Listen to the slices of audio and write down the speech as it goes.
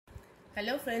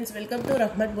Hello friends, welcome to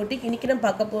Rahmat Boutique. இன்னைக்கு நம்ம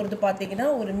பார்க்க போறது பாத்தீங்கன்னா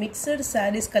ஒரு mixed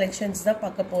sarees collections தான்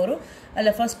பார்க்க போறோம்.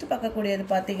 அதுல ஃபர்ஸ்ட் பார்க்க கூடியது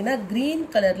பாத்தீங்கன்னா green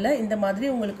கலர்ல இந்த மாதிரி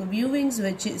உங்களுக்கு viewings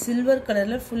வெச்சு silver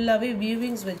கலர்ல ஃபுல்லாவே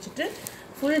viewings வெச்சிட்டு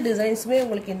full designsமே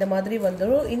உங்களுக்கு இந்த மாதிரி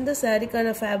வந்துரும். இந்த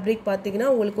சாரிக்கான fabric பாத்தீங்கன்னா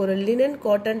உங்களுக்கு ஒரு linen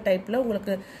cotton டைப்ல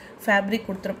உங்களுக்கு fabric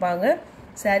கொடுத்திருப்பாங்க.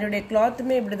 சாரியோட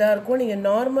கிளாத்துமே இப்படி தான் இருக்கும். நீங்க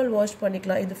நார்மல் வாஷ்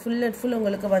பண்ணிக்கலாம். இது full and full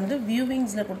உங்களுக்கு வந்து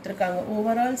வியூவிங்ஸ்ல கொடுத்திருக்காங்க.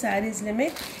 ஓவரால் சாரீஸ்லயே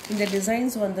இந்த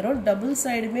டிசைன்ஸ் வந்துரும். டபுள்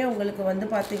சைடுமே உங்களுக்கு வந்து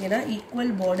பாத்தீங்கன்னா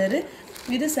ஈக்குவல் border.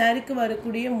 இது சாரிக்கு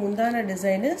வரக்கூடிய முந்தான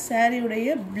டிசைன்.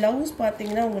 சாரியோட ப்лауஸ்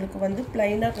பாத்தீங்கன்னா உங்களுக்கு வந்து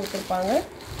ப்ளைனா கொடுத்திருப்பாங்க.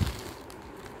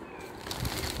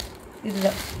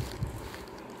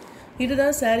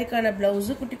 இதுதான் சாரிக்கான ப்лауஸ்.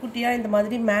 குட்டி குட்டியா இந்த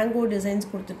மாதிரி மேங்கோ டிசைன்ஸ்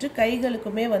கொடுத்துட்டு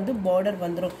கைகளுக்குமே வந்து border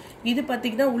வந்துரும். இது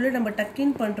பாத்தீங்கன்னா உள்ள நம்ம டக்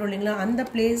இன் பண்றோம் இல்லீங்களா, அந்த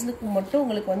பிளேஸ்க்கு மட்டும்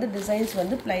உங்களுக்கு வந்து டிசைன்ஸ்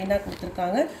வந்து ப்ளைனா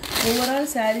கொடுத்திருக்காங்க.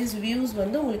 ஓவரால் சாரீஸ் வியூஸ்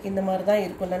வந்து உங்களுக்கு இந்த மாதிரி தான்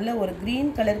இருக்கும். நல்ல ஒரு green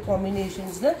colour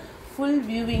காம்பினேஷன்ஸ்ல full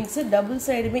viewings, double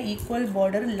side में equal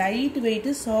border, light weight,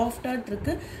 soft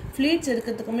இருக்கு. Fleets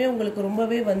எடுக்கிறதுக்குமே உங்களுக்கு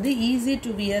ரொம்பவே வந்து easy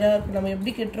to wear இருக்கும். நம்ம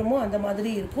எப்படி கட்டறோமோ அந்த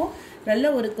மாதிரி இருக்கும்.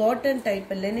 நல்ல ஒரு cotton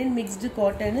type, linen mixed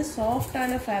cotton, soft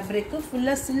ஆன fabric, full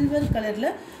silver கலர்ல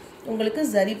உங்களுக்கு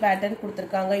zari pattern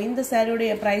கொடுத்திருக்காங்க. இந்த சாரியோட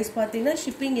பிரைஸ் பாத்தீங்கன்னா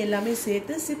shipping எல்லாமே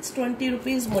சேர்த்து 620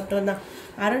 rupees மட்டும் தான்.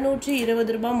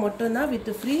 620 ரூபாய் மட்டும் தான்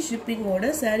with free shipping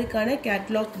ஓட சாரிக்கான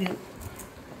catalog view.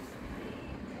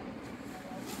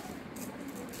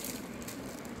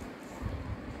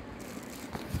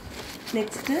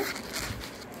 Next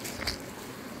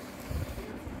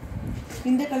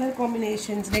இந்த கலர்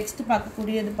காம்பினேஷன்ஸ் நெக்ஸ்ட் பார்க்க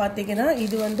கூடியது பாத்தீங்கன்னா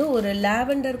இது வந்து ஒரு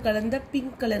லாவெண்டர் கலந்த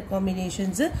பிங்க் கலர்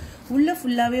காம்பினேஷன்ஸ். உள்ள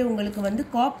ஃபுல்லாவே உங்களுக்கு வந்து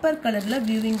காப்பர் கலர்ல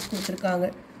வியூவிங்ஸ் கொடுத்திருக்காங்க.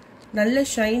 நல்ல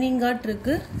ஷைனிங்கா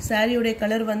இருக்கு. சாரியோட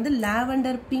கலர் வந்து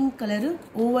லாவெண்டர் பிங்க் கலர்.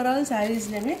 ஓவரால்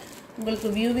சாரீஸ்லயே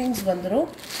உங்களுக்கு வியூவிங்ஸ் வந்துரும்.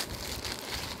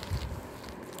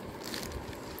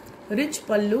 ரிச்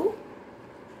பல்லு,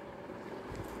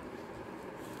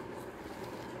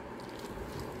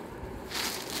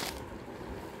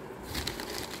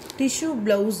 tissue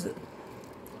blouse,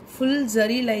 full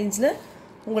zari lines la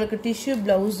உங்களுக்கு tissue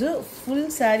blouse, full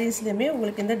sarees லமே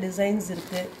உங்களுக்கு இந்த டிசைன்ஸ்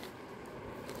இருக்கு.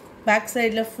 பேக்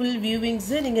சைடுல full viewings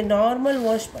நீங்க நார்மல்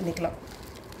வாஷ் பண்ணிக்கலாம்.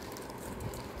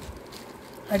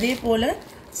 அதே போல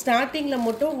ஸ்டார்டிங்ல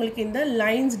மட்டும் உங்களுக்கு இந்த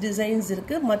லைன்ஸ் டிசைன்ஸ்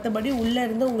இருக்கு. மத்தபடி உள்ள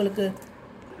இருந்து உங்களுக்கு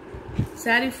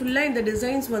சாரி ஃபுல்லா இந்த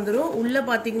டிசைன்ஸ் வந்துரும். உள்ள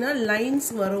பாத்தீங்கன்னா லைன்ஸ்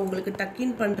வரும். உங்களுக்கு டக்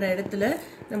இன் பண்ற இடத்துல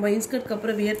நம்ம இன்ஸ்கர்ட்க்கு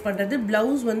அப்புறம் வியர் பண்றது.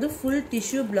 ப்лауஸ் வந்து full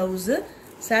tissue blouse.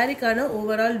 சாரிக்கான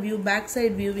overall view, back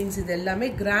side viewings இது எல்லாமே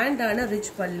கிராண்டான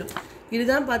ரிச் பல்லு.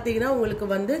 இதுதான் பாத்தீங்கன்னா உங்களுக்கு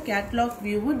வந்து கேட்டலாக்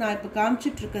வியூ. நான் இப்ப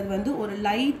காமிச்சிட்டு இருக்கிறது வந்து ஒரு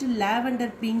லைட்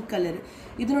லாவெண்டர் பிங்க் கலர்.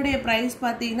 இதனுடைய பிரைஸ்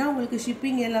பாத்தீங்கன்னா உங்களுக்கு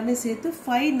ஷிப்பிங் எல்லாமே சேர்த்து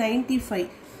 595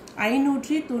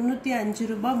 595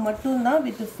 ரூபாய் மட்டும் தான்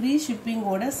வித் ஃப்ரீ ஷிப்பிங்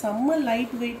ஓட. செம்ம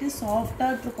லைட் வெயிட், சாஃப்டா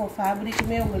இருக்கும்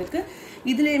ஃபேப்ரிக்குமே உங்களுக்கு.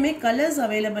 இதுலயுமே கலர்ஸ்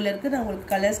அவைலபிள் இருக்கு. நான்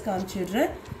உங்களுக்கு கலர்ஸ்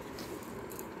காமிச்சிடுறேன்.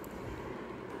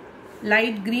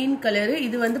 Light green colour.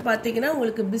 இது வந்து பாத்தீங்கன்னா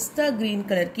உங்களுக்கு பிஸ்தா கிரீன்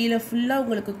கலர். கீழே ஃபுல்லா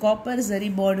உங்களுக்கு காப்பர் ஜரி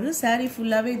பார்டர். சாரி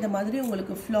ஃபுல்லாவே இந்த மாதிரி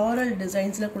உங்களுக்கு ஃப்ளாரல்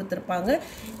டிசைன்ஸ்ல கொடுத்திருப்பாங்க.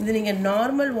 இது நீங்க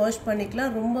நார்மல் வாஷ்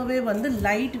பண்ணிக்கலாம். ரொம்பவே வந்து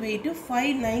லைட் வெயிட்.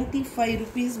 595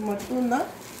 rupees மட்டும் தான்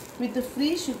with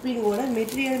free shipping ஓட.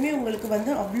 மெட்டீரியலுமே உங்களுக்கு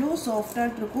வந்து அவ்வளோ சாஃப்டா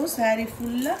இருக்கும். சாரி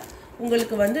ஃபுல்லா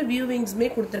உங்களுக்கு வந்து வியூவிங்ஸ்மே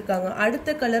கொடுத்திருக்காங்க.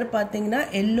 அடுத்த கலர் பாத்தீங்கன்னா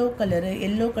yellow கலர்.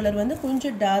 yellow கலர் வந்து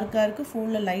கொஞ்சம் டார்க்கா இருக்கு.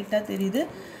 ஃபோன்ல லைட்டா தெரியுது.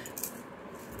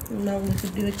 நான் உங்களுக்கு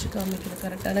இப்படி வச்சு காமிக்கிறேன்.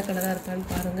 கரெக்டான கலரா இருக்கான்னு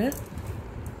பாருங்க.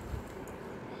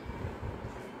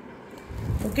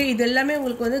 ஓகே, இது எல்லாமே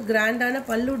உங்களுக்கு வந்து கிராண்டான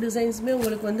பல்லு டிசைன்ஸ்மே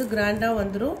உங்களுக்கு வந்து கிராண்டா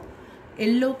வந்துரும்.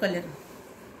 yellow colour,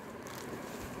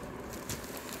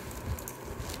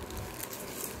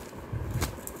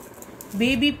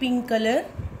 baby pink colour,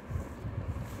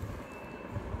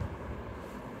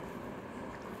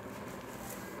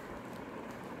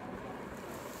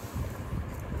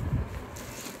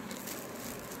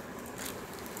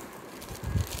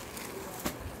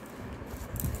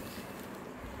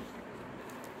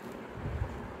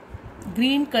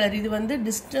 green colour. இது வந்து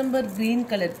distemper green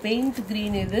colour, paint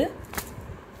green. இது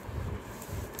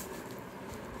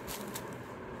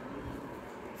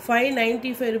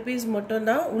 595 rupees மட்டும்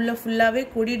தான். உள்ள ஃபுல்லாவே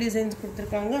கொடி டிசைன்ஸ்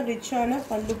கொடுத்திருக்காங்க. ரிச்சான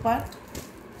பல்லு பார்ட்.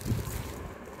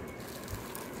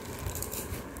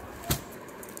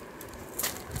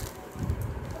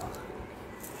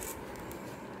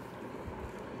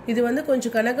 இது வந்து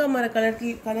கொஞ்சம் கனகாமர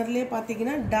கலர்லயே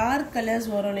பாத்தீங்கன்னா டார்க் கலர்ஸ்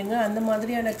வரும் இல்லைங்க, அந்த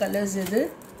மாதிரியான கலர்ஸ் இது.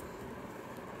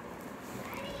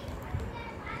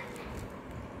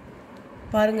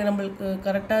 பாருங்க நமக்கு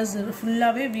கரெக்ட்டா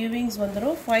ஃபுல்லாவே வியூவிங்ஸ்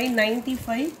வந்துரும்.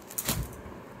 595.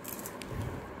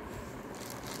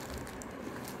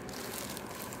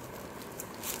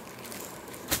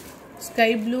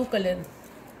 ஸ்கை ப்ளூ கலர்,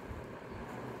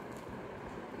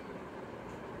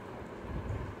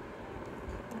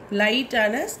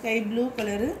 லைட்டான sky blue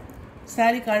colour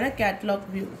சாரிக்கான catalogue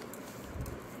view.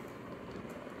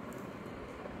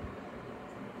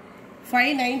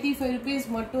 595 rupees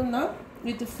மட்டும்தான்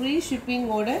வித் ஃப்ரீ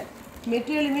ஷிப்பிங்கோட.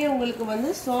 மெட்டீரியலுமே உங்களுக்கு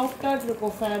வந்து சாஃப்டாக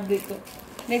இருக்கும் ஃபேப்ரிக்.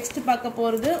 நெக்ஸ்ட் பார்க்க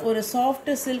போகிறது ஒரு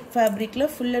soft silk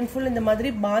ஃபேப்ரிக்கில் full and full இந்த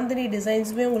மாதிரி பாந்தினி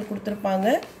டிசைன்ஸுமே உங்களுக்கு கொடுத்துருப்பாங்க.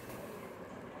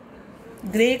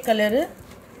 Grey colour,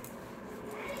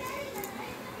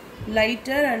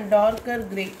 lighter and darker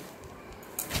grey.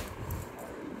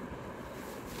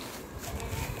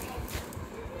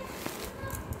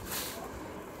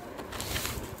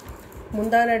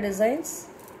 முந்தான டிசைன்ஸ்,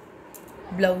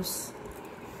 ப்ளவுஸ்.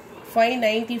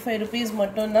 595 rupees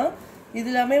மட்டும்தான். இது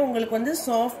எல்லாமே உங்களுக்கு வந்து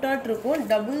சாஃப்டாக இருக்கும்.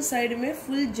 டபுள் சைடுமே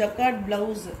full jacquard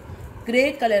blouse. Grey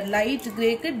colour, light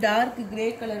கிரேக்கு dark grey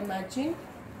colour matching.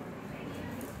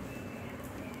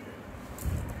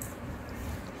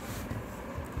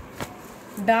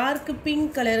 Dark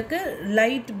pink கலருக்கு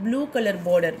light blue colour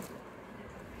border.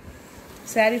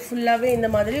 Sari ஃபுல்லாகவே இந்த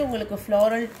மாதிரி உங்களுக்கு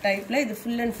ஃப்ளாரல் டைப்பில், இது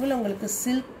ஃபுல் அண்ட் ஃபுல் உங்களுக்கு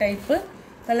silk type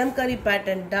Kalamkari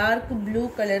pattern. Dark blue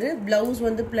colour, blouse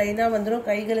வந்து பிளைனாக வந்துடும்,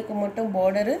 கைகளுக்கு மட்டும்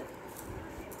பார்டரு.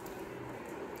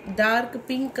 டார்க்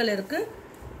பிங்க் கலருக்கு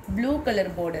blue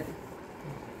colour border.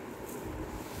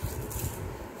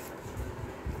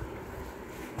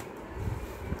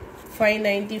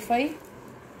 $595.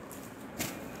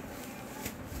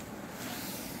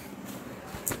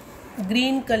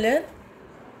 Green color,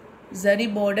 zari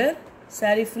border,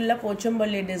 saree full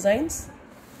pochambally designs.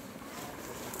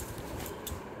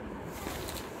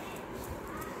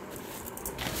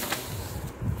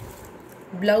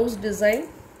 Blouse design.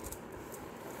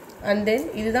 And then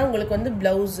இதுதான் உங்களுக்கு வந்து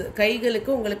blouse.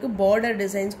 கைகளுக்கு உங்களுக்கு border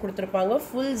designs கொடுத்திருப்பாங்க.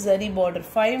 Full zari border.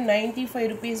 595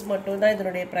 rupees மட்டும் தான்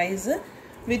இதனுடைய price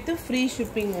with free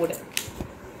shipping ஓட.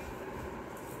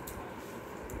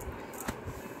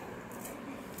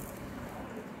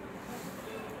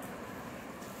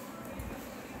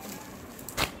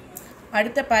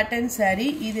 அடுத்த பேட்டர்ன் saree.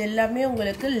 இது எல்லாமே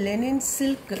உங்களுக்கு லெனின்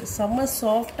சில்க், செம்ம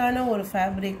சாஃப்டான ஒரு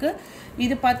ஃபேப்ரிக்.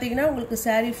 இது பார்த்தீங்கன்னா உங்களுக்கு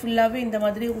saree ஃபுல்லாகவே இந்த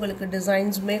மாதிரி உங்களுக்கு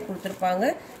டிசைன்ஸுமே கொடுத்துருப்பாங்க.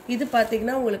 இது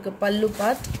பார்த்தீங்கன்னா உங்களுக்கு பல்லு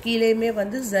பார்ட், கீழேயுமே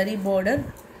வந்து zari border,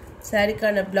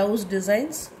 சாரிக்கான blouse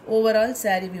designs, overall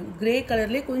saree view. Grey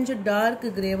கலர்லேயே கொஞ்சம் டார்க்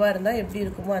கிரேவாக இருந்தால் எப்படி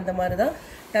இருக்குமோ அந்த மாதிரி தான்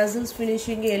டசல்ஸ்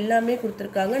ஃபினிஷிங் எல்லாமே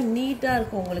கொடுத்துருக்காங்க. நீட்டாக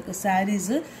இருக்கும் உங்களுக்கு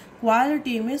சாரீஸு.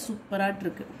 குவாலிட்டியுமே சூப்பராக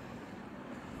இருக்கு.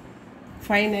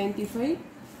 595.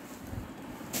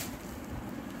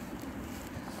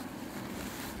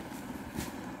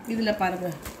 இதில் பாருங்க,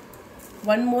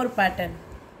 ஒன் மோர் பேட்டர்ன்.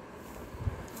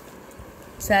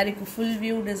 சாரிக்கு ஃபுல்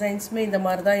வியூ டிசைன்ஸுமே இந்த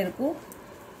மாதிரி தான் இருக்கும்.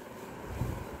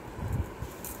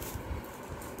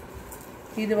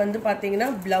 இது வந்து பார்த்தீங்கன்னா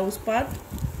ப்ளவுஸ் பார்ட்.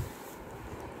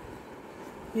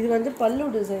 இது வந்து பல்லு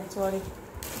டிசைன், சாரி.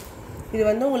 இது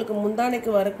வந்து உங்களுக்கு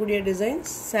முந்தானைக்கு வரக்கூடிய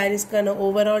டிசைன்ஸ், சாரீஸ்க்கான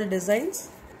ஓவரால் டிசைன்ஸ்.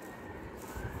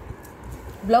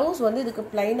 ப்ளவுஸ் வந்து இதுக்கு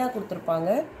பிளைனாக கொடுத்துருப்பாங்க.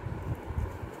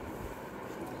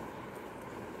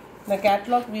 நான்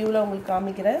கேட்லாக் வியூவில் உங்களுக்கு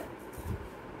காமிக்கிறேன்.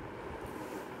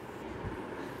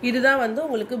 இதுதான் வந்து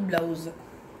உங்களுக்கு ப்ளவுஸ்.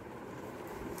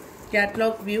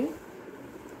 Catalogue view.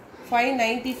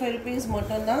 595 rupees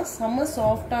மட்டும்தான். செம்ம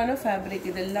சாஃப்டான ஃபேப்ரிக்.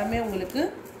 இது எல்லாமே உங்களுக்கு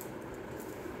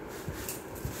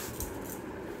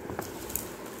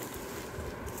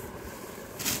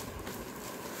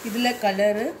இதில்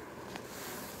கலரு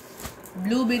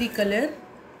ப்ளூபெரி கலர்,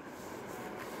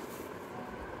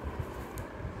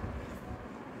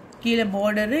 கீழே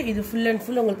பார்டரு. இது ஃபுல் அண்ட்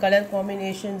ஃபுல் உங்களுக்கு கலர்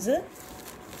காம்பினேஷன்ஸு.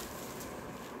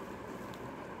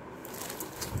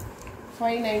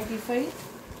 595.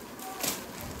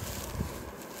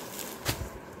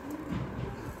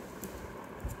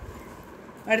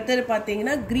 அடுத்தது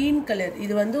பார்த்தீங்கன்னா க்ரீன் கலர்.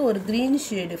 இது வந்து ஒரு க்ரீன்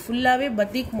ஷேடு, ஃபுல்லாகவே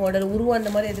பத்திக் மாடல். உருவம் அந்த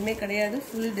மாதிரி எதுவுமே கிடையாது.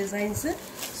 ஃபுல் டிசைன்ஸு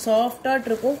சாஃப்டாக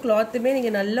இருக்கும். கிளாத்துமே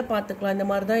நீங்கள் நல்லா பார்த்துக்கலாம். இந்த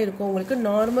மாதிரி தான் இருக்கும். உங்களுக்கு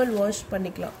நார்மல் வாஷ்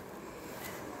பண்ணிக்கலாம்.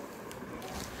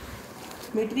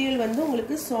 மெட்டீரியல் வந்து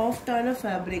உங்களுக்கு சாஃப்டான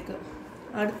ஃபேப்ரிக்.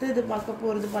 அடுத்தது பார்க்க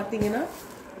போகிறது பார்த்தீங்கன்னா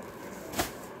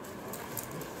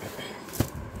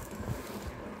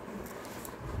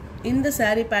இந்த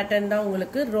saree பேட்டர்ன் தான்.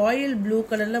 உங்களுக்கு ராயல் ப்ளூ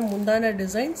கலரில் முந்தான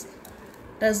டிசைன்ஸ்,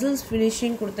 டசல்ஸ்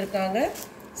ஃபினிஷிங் கொடுத்துருக்காங்க.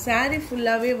 saree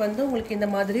ஃபுல்லாகவே வந்து உங்களுக்கு இந்த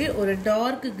மாதிரி ஒரு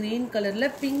டார்க் க்ரீன்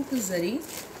கலரில் பிங்க் சரி.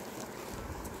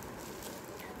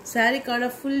 சாரிக்கான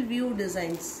ஃபுல் வியூ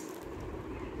டிசைன்ஸ்,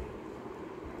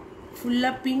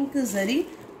 ஃபுல்லாக பிங்க் சரி,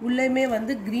 உள்ளேயுமே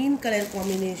வந்து க்ரீன் கலர்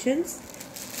காம்பினேஷன்ஸ்.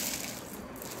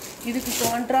 இதுக்கு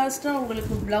கான்ட்ராஸ்டாக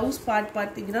உங்களுக்கு ப்ளவுஸ் பார்ட்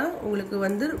பார்த்தீங்கன்னா உங்களுக்கு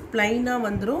வந்து பிளைனாக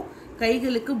வந்துடும்.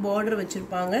 கைகளுக்கு border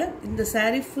வச்சிருப்பாங்க. இந்த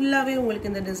saree ஃபுல்லாவே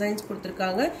உங்களுக்கு இந்த டிசைன்ஸ்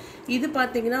கொடுத்திருக்காங்க. இது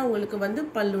பாத்தீங்கன்னா உங்களுக்கு வந்து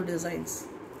பல்லு டிசைன்ஸ்.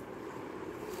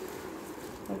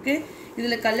 ஓகே,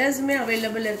 இதுல கலர்ஸ்மே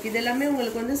அவைலபிள் இருக்கு. இதெல்லாமே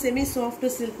உங்களுக்கு வந்து செமி சாஃப்ட்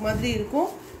silk மாதிரி இருக்கும்.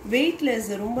 வெயிட்லெஸ்,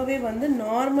 ரொம்பவே வந்து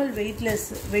நார்மல் வெயிட்லெஸ்,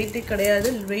 வெயிட்டே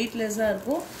கிடையாது, வெயிட்லெஸ்ஸா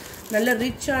இருக்கும். நல்ல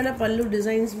ரிச்சான பல்லு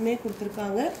டிசைன்ஸ்மே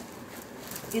கொடுத்திருக்காங்க.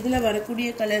 இதுல வரக்கூடிய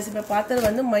கலர்ஸ் இப்ப பார்த்தது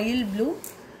வந்து மயில் ப்ளூ.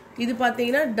 இது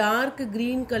பாத்தீங்கன்னா dark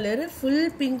green colour, full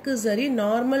pink சரி,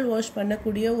 நார்மல் வாஷ்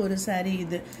பண்ணக்கூடிய ஒரு saree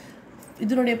இது.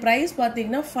 இதனுடைய பிரைஸ்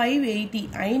பாத்தீங்கன்னா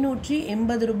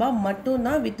 580 ரூபாய் மட்டும்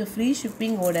தான் வித் ஃப்ரீ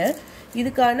ஷிப்பிங் ஓட.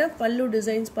 இதுக்கான பல்லு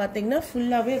டிசைன்ஸ் பாத்தீங்கன்னா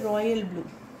ஃபுல்லாவே Royal blue.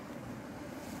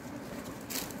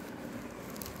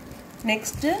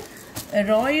 Next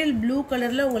Royal blue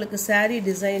கலர்ல உங்களுக்கு saree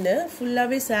டிசைன்,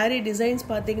 ஃபுல்லாவே saree டிசைன்ஸ்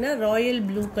பாத்தீங்கன்னா ராயல்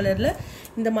ப்ளூ கலர்ல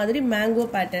இந்த மாதிரி மேங்கோ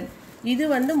பேட்டர்ன். இது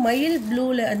வந்து மயில்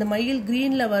ப்ளூல, அந்த மயில்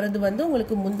கிரீன்ல வரது வந்து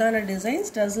உங்களுக்கு முந்தான டிசைன்ஸ்,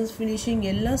 டசல்ஸ் ஃபினிஷிங்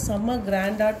எல்லாம் செம்ம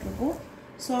கிராண்டா இருக்கும்.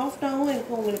 சாஃப்டாவும்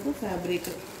இருக்கும் உங்களுக்கு ஃபேப்ரிக்.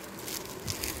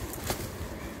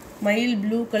 மயில்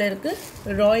ப்ளூ கலருக்கு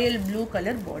ராயல் ப்ளூ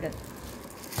கலர் border.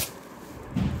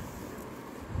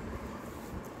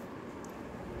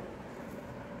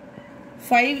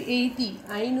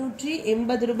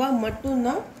 $580 ரூபாய் மட்டும்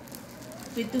தான்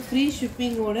வித் ஃப்ரீ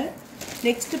ஷிப்பிங் ஓட.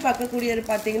 நெக்ஸ்ட் பார்க்கக்கூடியது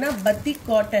பாத்தீங்கன்னா பத்திக்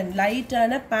காட்டன்,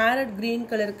 லைட்டான பேரட் கிரீன்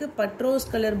கலருக்கு பட்ரோஸ்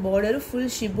colour border,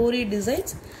 full shibori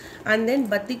designs and then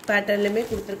பத்திக் பேட்டர்ன்லமே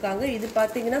கொடுத்திருக்காங்க. இது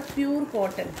பாத்தீங்கன்னா pure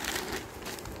cotton.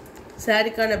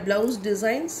 சாரிக்கான blouse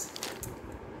designs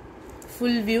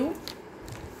full view,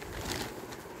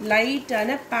 லைட்டான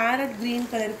பேரட் கிரீன்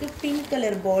கலருக்கு பிங்க்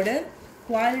கலர் border.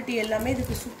 குவாலிட்டி எல்லாமே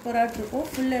இதுக்கு சூப்பரா இருக்கும்.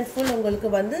 ஃபுல் அண்ட் ஃபுல் உங்களுக்கு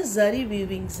வந்து ஜரி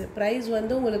வீவிங்ஸ். பிரைஸ்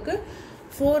வந்து உங்களுக்கு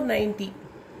 490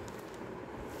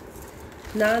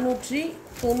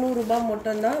 490 ரூபாய்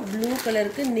மட்டும் தான். ப்ளூ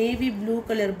கலருக்கு navy blue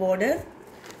colour border.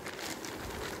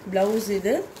 Blouse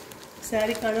இது.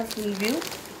 சாரிக்கான ஃபுல் வியூ.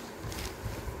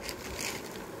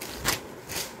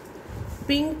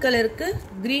 பிங்க் கலருக்கு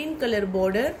green colour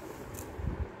border.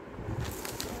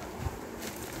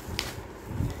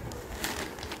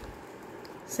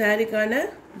 சாரிக்கான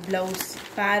blouse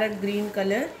farad green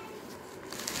colour.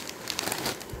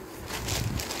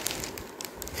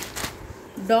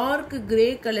 Dark grey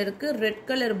கலருக்கு ரெட்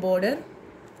கலர் border,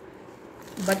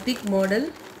 பத்திக் மாடல்.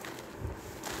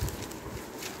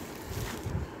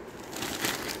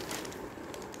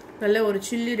 நல்ல ஒரு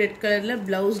சில்லி ரெட் கலர்ல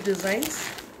blouse designs.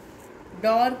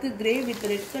 Dark grey with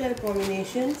red colour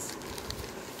combinations.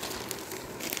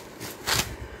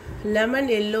 Lemon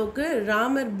எல்லோக்கு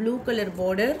Ramar blue colour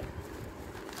border.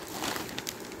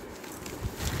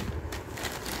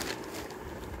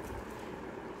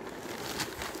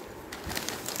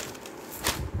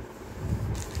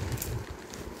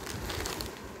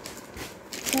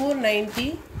 $490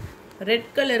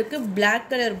 red கலருக்கு black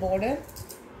colour border.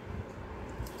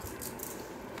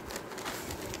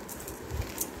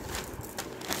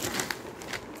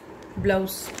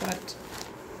 blouse part.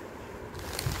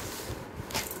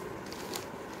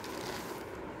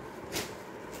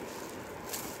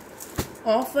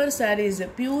 Offer sarees,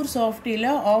 pure softy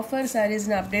la offer sarees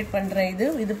na update பண்றேன்.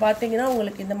 இது பாத்தீங்கன்னா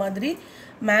உங்களுக்கு இந்த மாதிரி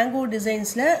mango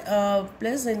designsல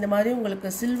plus இந்த மாதிரி உங்களுக்கு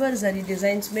silver zari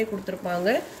designsமே கொடுத்திருப்பாங்க.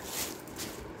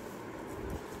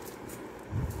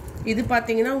 இது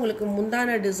பாத்தீங்கன்னா உங்களுக்கு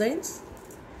முந்தான டிசைன்ஸ்.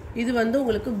 இது வந்து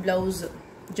உங்களுக்கு blouse,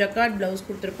 ஜக்கார்ட் blouse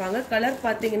கொடுத்திருப்பாங்க. கலர்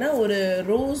பாத்தீங்கன்னா ஒரு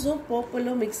ரோஸும்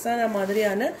பர்பிளும் மிக்ஸ் ஆன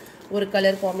மாதிரியான ஒரு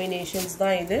கலர் காம்பினேஷன்ஸ்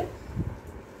தான் இது.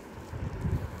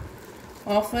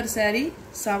 Offer saree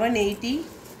 780.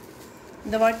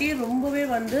 இந்த வாட்டி ரொம்பவே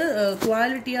வந்து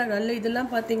குவாலிட்டியா நல்ல. இதெல்லாம்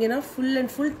பாத்தீங்கன்னா full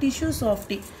and full tissue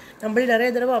softy. நம்மளே நிறைய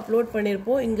தடவை அப்லோட்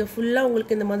பண்ணிருப்போம். இங்க ஃபுல்லா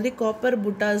உங்களுக்கு இந்த மாதிரி காப்பர்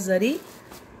புட்டா ஜரி.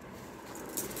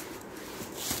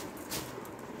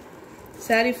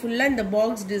 saree ஃபுல்லா இந்த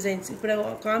பாக்ஸ் டிசைன்ஸ். இப்போ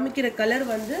காமிக்கிற கலர்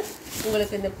வந்து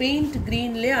உங்களுக்கு இந்த பெயிண்ட்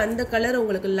கிரீன்லயே அந்த கலர்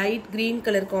உங்களுக்கு லைட் கிரீன்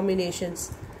கலர் காம்பினேஷன்ஸ்.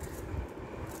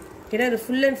 ஏன்னா இது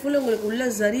ஃபுல் அண்ட் ஃபுல் உங்களுக்கு உள்ள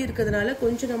ஜரி இருக்கிறதுனால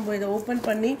கொஞ்சம் நம்ம இதை ஓப்பன்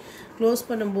பண்ணி க்ளோஸ்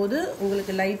பண்ணும்போது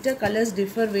உங்களுக்கு லைட்டாக கலர்ஸ்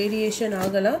டிஃபர் வேரியேஷன்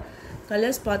ஆகலாம்.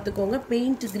 கலர்ஸ் பார்த்துக்கோங்க.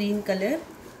 Paint green colour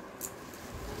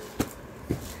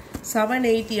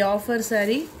 780 offer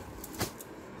saree.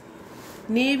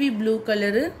 Navy blue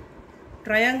colour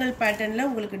triangle பேட்டர்னில்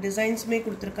உங்களுக்கு டிசைன்ஸுமே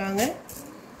கொடுத்துருக்காங்க.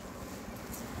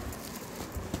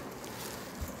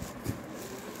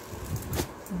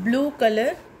 Blue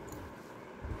colour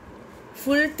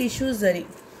full tissue zari.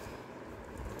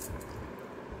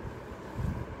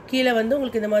 கீழ வந்து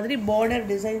உங்களுக்கு இந்த மாதிரி border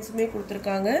designsமே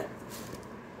கொடுத்திருக்காங்க.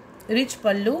 rich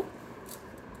pallu.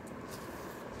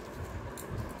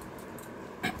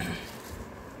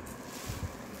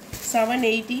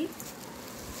 $780.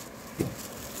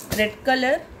 Red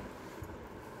colour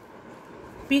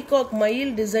peacock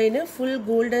மயில் டிசைன், ஃபுல்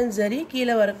கோல்டன் ஜரி,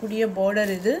 கீழே வரக்கூடிய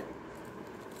பார்டர் இது.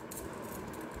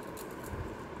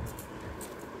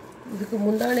 இதுக்கு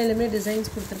முந்தானையிலுமே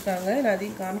டிசைன்ஸ் கொடுத்துருக்காங்க, நான்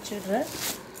அதையும் காமிச்சிடுறேன்.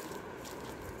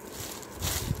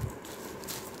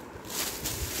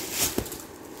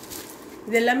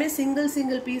 இது எல்லாமே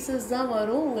சிங்கிள் பீசஸ் தான்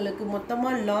வரும். உங்களுக்கு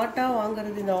மொத்தமாக லாட்டாக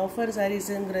வாங்குறது இந்த ஆஃபர்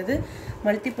சாரீஸுங்கிறது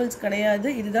மல்டிபிள்ஸ் கிடையாது.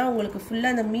 இதுதான் உங்களுக்கு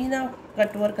ஃபுல்லாக அந்த மீனா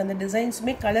கட் ஒர்க், அந்த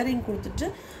டிசைன்ஸுமே கலரிங் கொடுத்துட்டு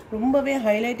ரொம்பவே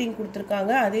ஹைலைட்டிங்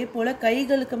கொடுத்துருக்காங்க. அதே போல்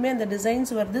கைகளுக்குமே அந்த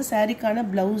டிசைன்ஸ் வருது. சாரீக்கான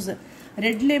ப்ளவுஸு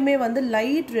ரெட்லேயுமே வந்து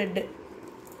லைட் ரெட்டு.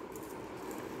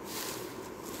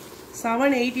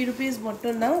 780 rupees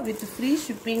மட்டும்தான் வித் ஃப்ரீ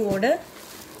ஷிப்பிங்கோட.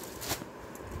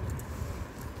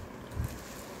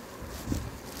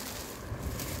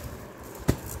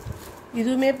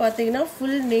 இதுவுமே பார்த்தீங்கன்னா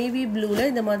ஃபுல் நேவி ப்ளூவில்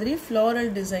இந்த மாதிரி ஃப்ளாரல்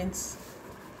டிசைன்ஸ்.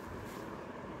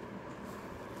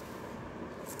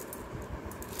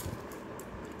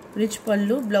 ரிச்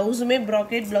பல்லு, ப்ளவுஸுமே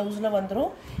ப்ராக்கெட் ப்ளவுஸில்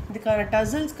வந்துடும். இதுக்கான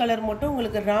டசல்ஸ் கலர் மட்டும்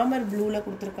உங்களுக்கு ராமர் ப்ளூவில்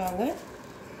கொடுத்துருக்காங்க.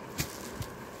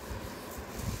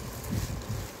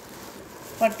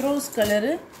 பட்ரோஸ்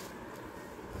colour,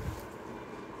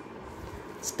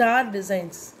 star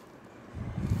designs,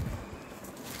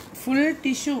 full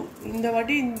tissue. இந்த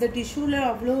வாட்டி இந்த டிஷ்யூவில்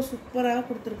அவ்வளோ சூப்பராக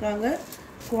கொடுத்துருக்காங்க.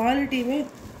 குவாலிட்டியுமே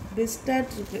பெஸ்ட்டாக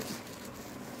இருக்குது.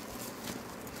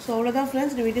 ஸோ அவ்வளோதான்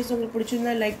ஃப்ரெண்ட்ஸ். இந்த வீடியோஸ் உங்களுக்கு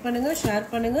பிடிச்சிருந்தா லைக் பண்ணுங்கள்,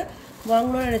 ஷேர் பண்ணுங்கள்.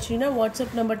 வாங்கணும்னு நினச்சிங்கன்னா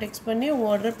வாட்ஸ்அப் நம்பர் டெக்ஸ்ட் பண்ணி உங்கள்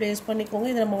ஆர்டரை ப்ளேஸ் பண்ணிக்கோங்க.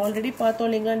 இதை நம்ம ஆல்ரெடி பார்த்தோம்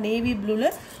இல்லைங்களா, நேவி ப்ளூவில்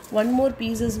 1 more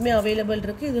பீசஸ்மே அவைலபிள்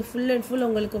இருக்குது. இது ஃபுல் அண்ட் ஃபுல்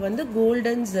உங்களுக்கு வந்து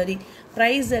கோல்டன் ஜரி.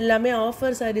 ப்ரைஸ் எல்லாமே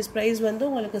ஆஃபர் சாரீஸ் ப்ரைஸ் வந்து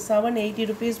உங்களுக்கு 780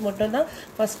 rupees மட்டும்தான்.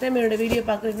 ஃபஸ்ட் டைம் என்னோடய வீடியோ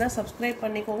பார்க்குறீங்கன்னா சப்ஸ்கிரைப்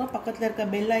பண்ணிக்கோங்க. பக்கத்தில் இருக்க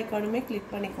பெல் ஐக்கானுமே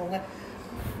கிளிக் பண்ணிக்கோங்க.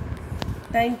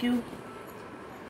 தேங்க்யூ.